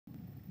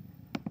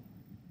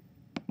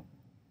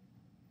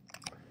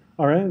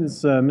All right, this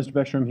is Mr.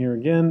 Beckstrom here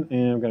again,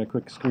 and I've got a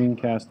quick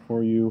screencast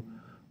for you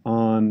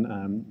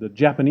on the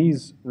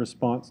Japanese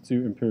response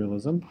to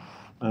imperialism,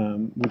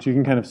 which you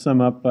can kind of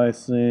sum up by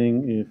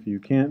saying, if you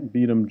can't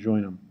beat them,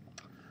 join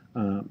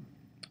them.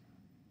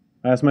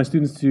 I asked my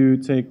students to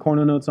take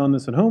corner notes on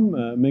this at home.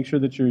 Make sure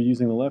that you're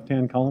using the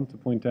left-hand column to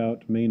point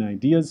out main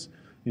ideas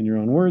in your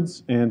own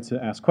words and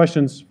to ask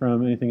questions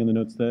from anything in the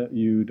notes that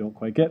you don't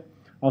quite get.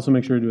 Also,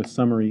 make sure to do a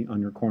summary on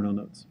your corner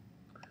notes.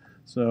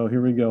 So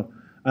here we go.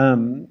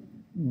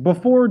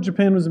 Before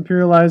Japan was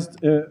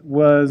imperialized, it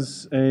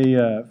was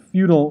a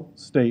feudal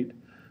state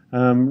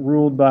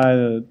ruled by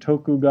the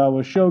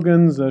Tokugawa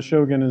shoguns. A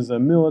shogun is a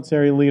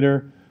military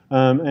leader,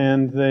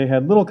 and they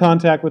had little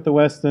contact with the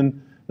West,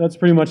 and that's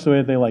pretty much the way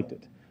that they liked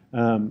it.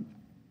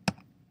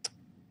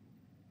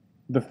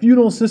 The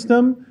feudal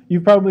system,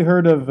 you've probably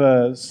heard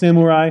of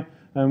samurai,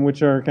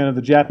 which are kind of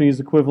the Japanese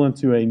equivalent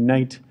to a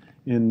knight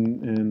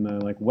in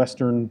like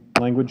Western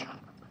language.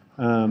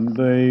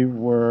 They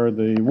were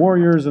the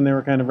warriors, and they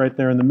were kind of right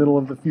there in the middle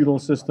of the feudal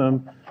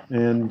system,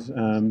 and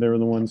they were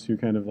the ones who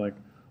kind of like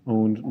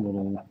owned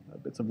little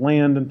bits of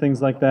land and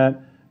things like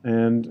that,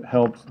 and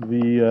helped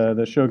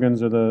the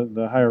shoguns or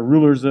the higher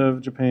rulers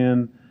of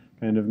Japan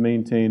kind of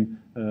maintain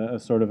a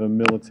sort of a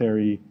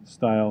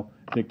military-style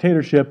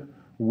dictatorship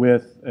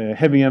with a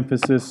heavy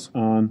emphasis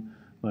on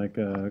like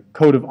a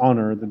code of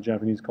honor, the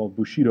Japanese called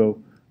Bushido,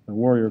 the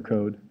warrior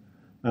code.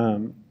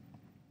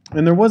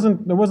 And there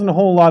wasn't a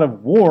whole lot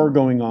of war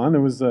going on.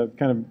 There was a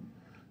kind of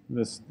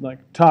this like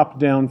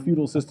top-down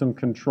feudal system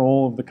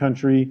control of the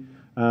country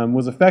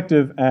was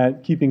effective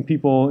at keeping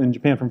people in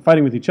Japan from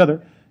fighting with each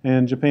other,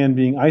 and Japan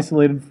being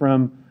isolated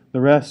from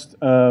the rest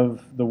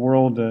of the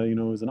world. It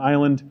was an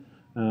island,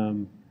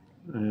 and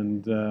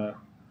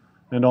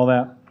all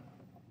that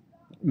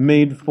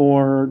made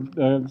for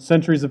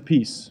centuries of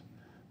peace.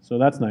 So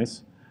that's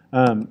nice.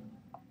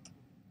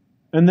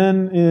 And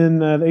then in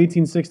the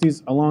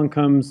 1860s, along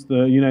comes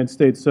the United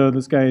States. So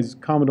this guy is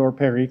Commodore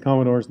Perry.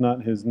 Commodore is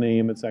not his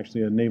name. It's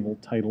actually a naval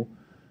title.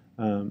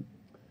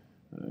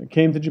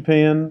 Came to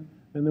Japan,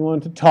 and they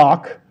wanted to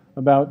talk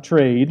about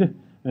trade.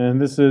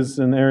 And this is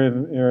an area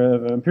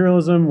of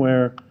imperialism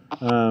where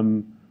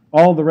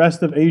all the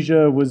rest of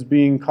Asia was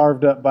being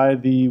carved up by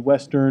the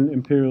Western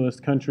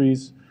imperialist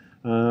countries.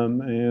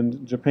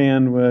 And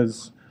Japan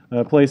was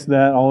a place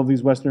that all of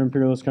these Western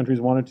imperialist countries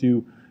wanted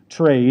to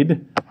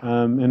trade,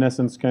 in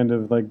essence, kind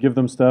of like give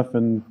them stuff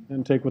and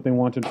take what they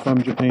wanted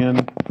from Japan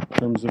in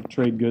terms of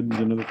trade goods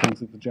and other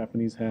things that the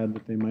Japanese had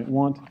that they might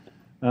want.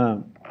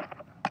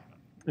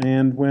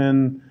 And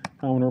when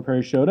Commodore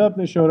Perry showed up,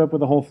 they showed up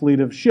with a whole fleet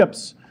of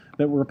ships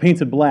that were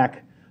painted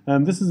black.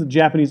 This is a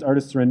Japanese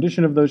artist's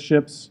rendition of those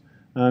ships.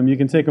 You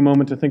can take a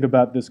moment to think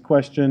about this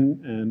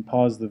question and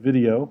pause the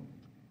video.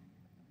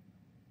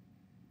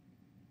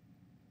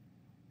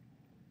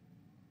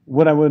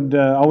 What I would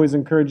always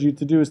encourage you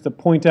to do is to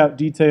point out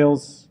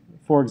details.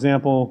 For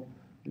example,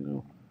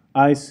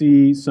 I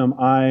see some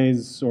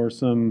eyes or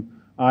some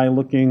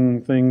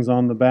eye-looking things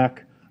on the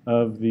back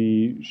of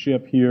the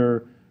ship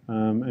here,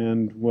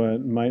 and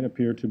what might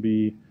appear to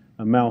be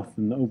a mouth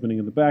in the opening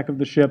of the back of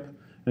the ship.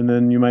 And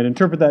then you might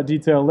interpret that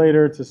detail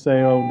later to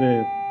say,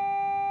 oh,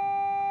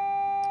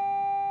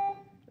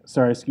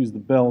 sorry, excuse the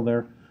bell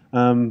there.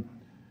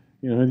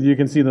 You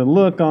can see the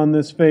look on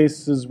this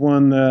face is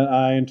one that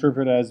I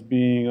interpret as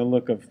being a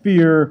look of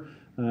fear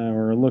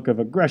or a look of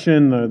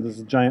aggression.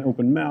 This giant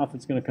open mouth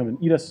that's going to come and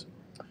eat us.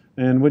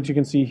 And what you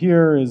can see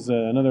here is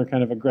another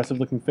kind of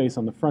aggressive-looking face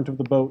on the front of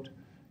the boat.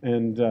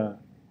 And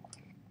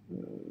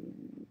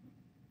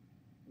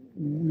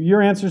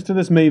your answers to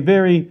this may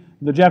vary.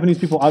 The Japanese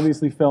people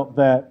obviously felt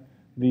that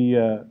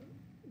the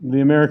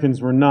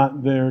Americans were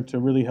not there to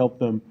really help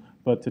them,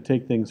 but to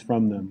take things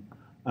from them.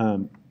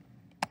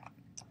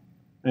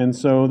 And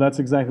so that's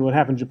exactly what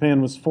happened. Japan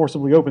was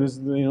forcibly open.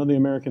 The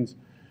Americans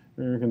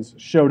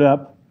showed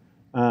up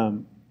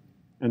and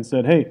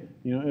said, "Hey,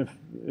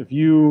 if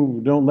you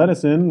don't let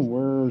us in,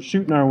 we're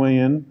shooting our way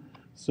in.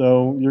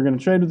 So you're going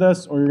to trade with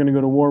us, or you're going to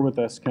go to war with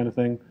us," kind of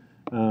thing.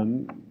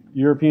 Other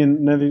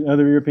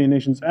European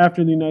nations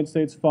after the United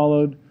States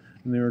followed,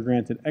 and they were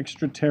granted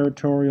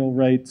extraterritorial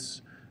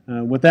rights.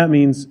 What that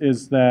means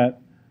is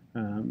that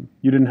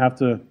you didn't have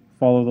to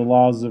follow the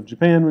laws of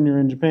Japan when you're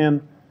in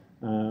Japan.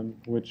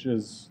 Which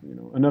is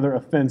another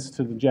offense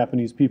to the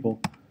Japanese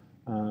people.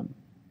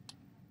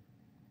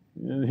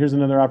 Here's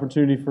another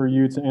opportunity for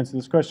you to answer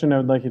this question. I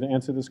would like you to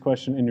answer this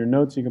question in your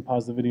notes. You can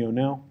pause the video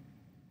now.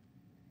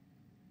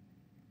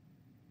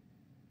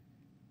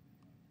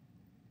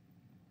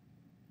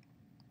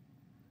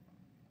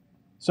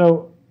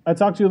 So I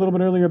talked to you a little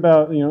bit earlier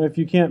about if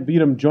you can't beat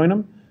them, join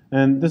them.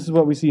 And this is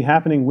what we see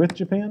happening with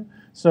Japan.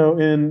 So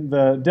in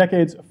the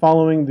decades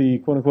following the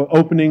quote-unquote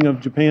opening of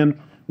Japan,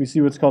 we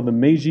see what's called the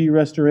Meiji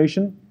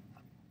Restoration,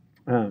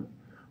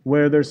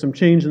 where there's some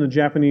change in the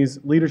Japanese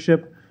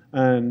leadership,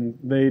 and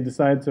they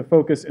decide to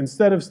focus,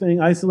 instead of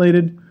staying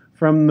isolated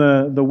from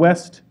the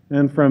West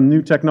and from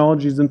new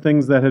technologies and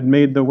things that had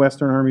made the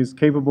Western armies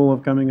capable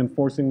of coming and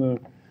forcing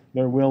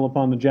their will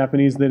upon the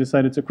Japanese, they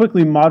decided to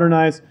quickly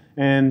modernize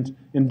and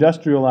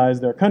industrialize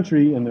their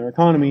country and their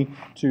economy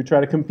to try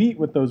to compete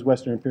with those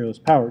Western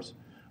imperialist powers.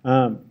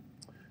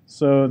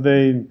 So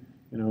they,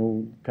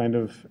 kind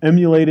of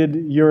emulated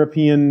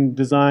European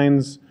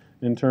designs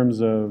in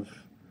terms of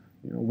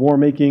war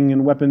making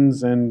and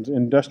weapons and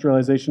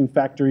industrialization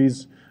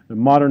factories, and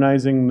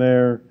modernizing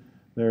their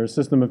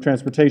system of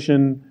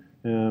transportation,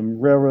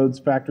 railroads,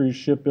 factories,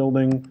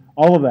 shipbuilding,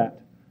 all of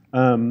that.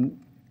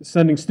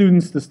 Sending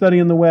students to study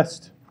in the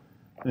West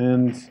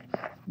and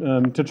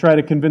to try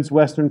to convince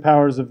Western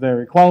powers of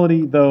their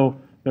equality, though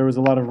there was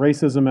a lot of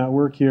racism at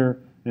work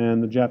here,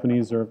 and the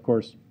Japanese are, of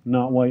course,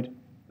 not white,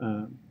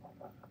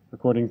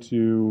 according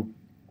to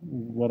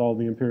what all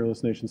the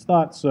imperialist nations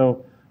thought.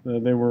 So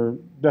they were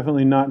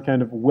definitely not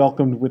kind of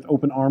welcomed with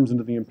open arms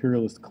into the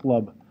imperialist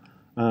club.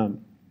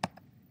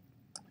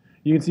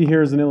 You can see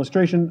here is an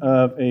illustration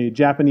of a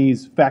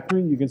Japanese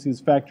factory. You can see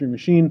this factory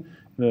machine,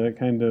 the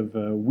kind of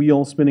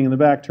wheel spinning in the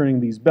back, turning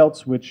these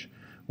belts, which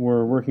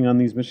were working on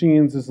these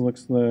machines. This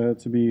looks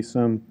to be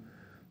some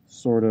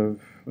sort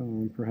of,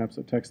 perhaps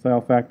a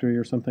textile factory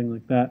or something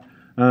like that.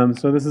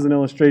 So this is an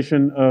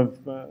illustration of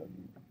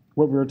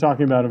what we were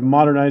talking about, of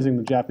modernizing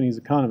the Japanese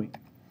economy.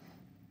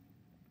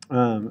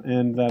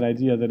 And that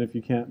idea that if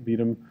you can't beat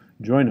them,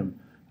 join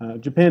them.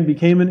 Japan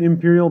became an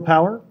imperial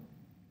power.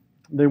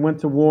 They went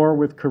to war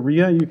with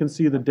Korea. You can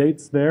see the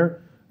dates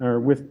there, or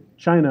with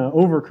China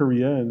over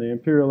Korea, and they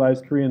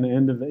imperialized Korea in the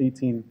end of the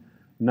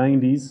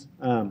 1890s.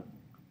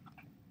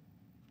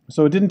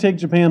 So it didn't take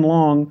Japan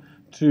long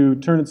to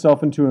turn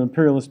itself into an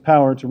imperialist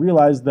power, to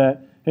realize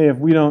that, hey, if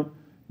we don't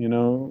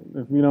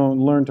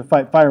learn to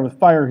fight fire with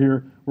fire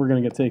here, we're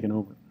going to get taken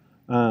over.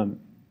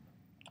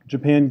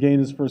 Japan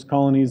gained its first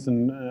colonies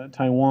in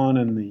Taiwan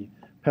and the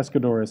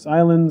Pescadores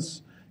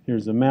Islands.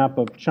 Here's a map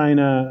of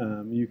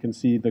China. You can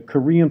see the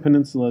Korean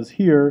peninsula is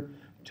here.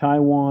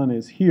 Taiwan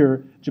is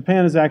here.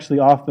 Japan is actually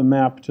off the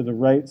map to the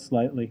right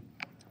slightly.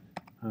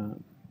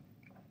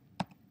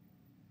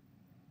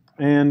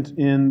 And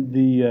in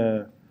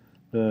the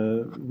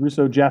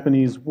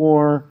Russo-Japanese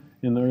War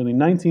in the early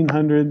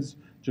 1900s,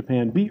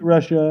 Japan beat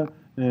Russia,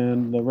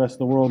 and the rest of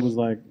the world was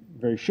like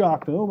very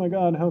shocked. Oh my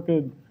God, how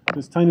could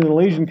this tiny little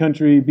Asian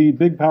country beat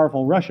big,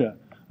 powerful Russia?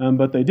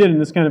 But they did,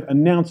 and this kind of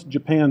announced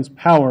Japan's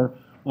power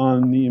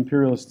on the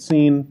imperialist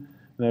scene.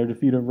 Their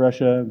defeat of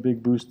Russia,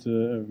 big boost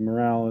of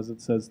morale, as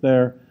it says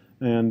there,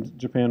 and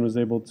Japan was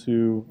able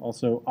to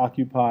also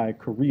occupy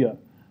Korea,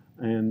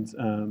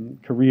 and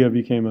Korea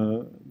became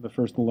the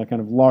first kind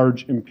of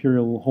large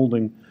imperial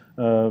holding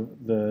of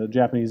the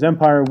Japanese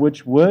Empire,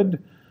 which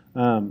would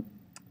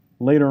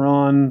later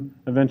on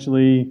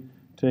eventually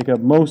take up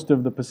most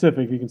of the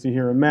Pacific. You can see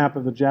here a map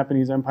of the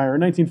Japanese Empire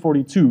in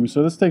 1942.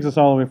 So this takes us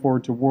all the way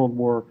forward to World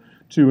War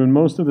II, and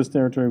most of this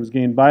territory was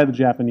gained by the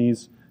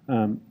Japanese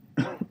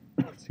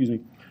excuse me,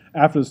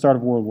 after the start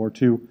of World War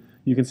II.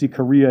 You can see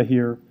Korea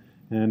here,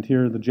 and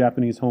here are the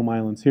Japanese home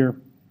islands here.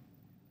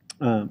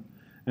 And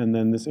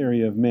then this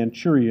area of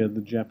Manchuria,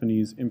 the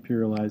Japanese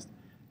imperialized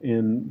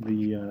in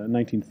the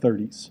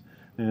 1930s.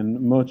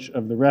 And much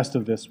of the rest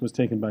of this was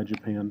taken by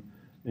Japan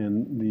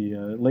in the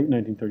late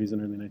 1930s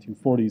and early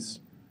 1940s.